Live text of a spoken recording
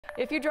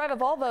If you drive a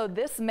Volvo,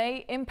 this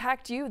may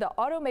impact you. The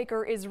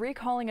automaker is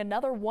recalling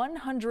another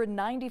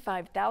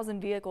 195,000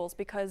 vehicles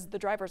because the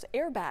driver's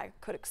airbag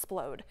could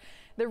explode.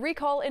 The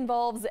recall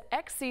involves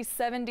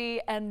XC70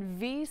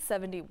 and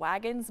V70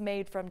 wagons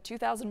made from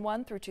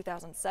 2001 through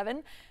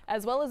 2007,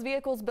 as well as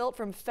vehicles built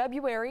from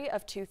February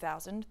of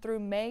 2000 through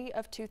May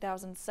of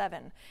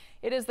 2007.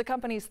 It is the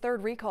company's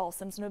third recall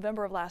since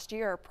November of last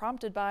year,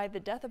 prompted by the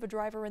death of a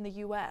driver in the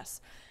U.S.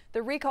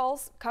 The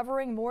recalls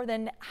covering more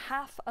than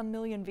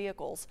 500,000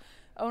 vehicles.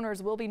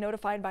 Owners will be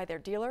notified by their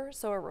dealer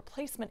so a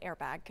replacement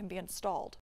airbag can be installed.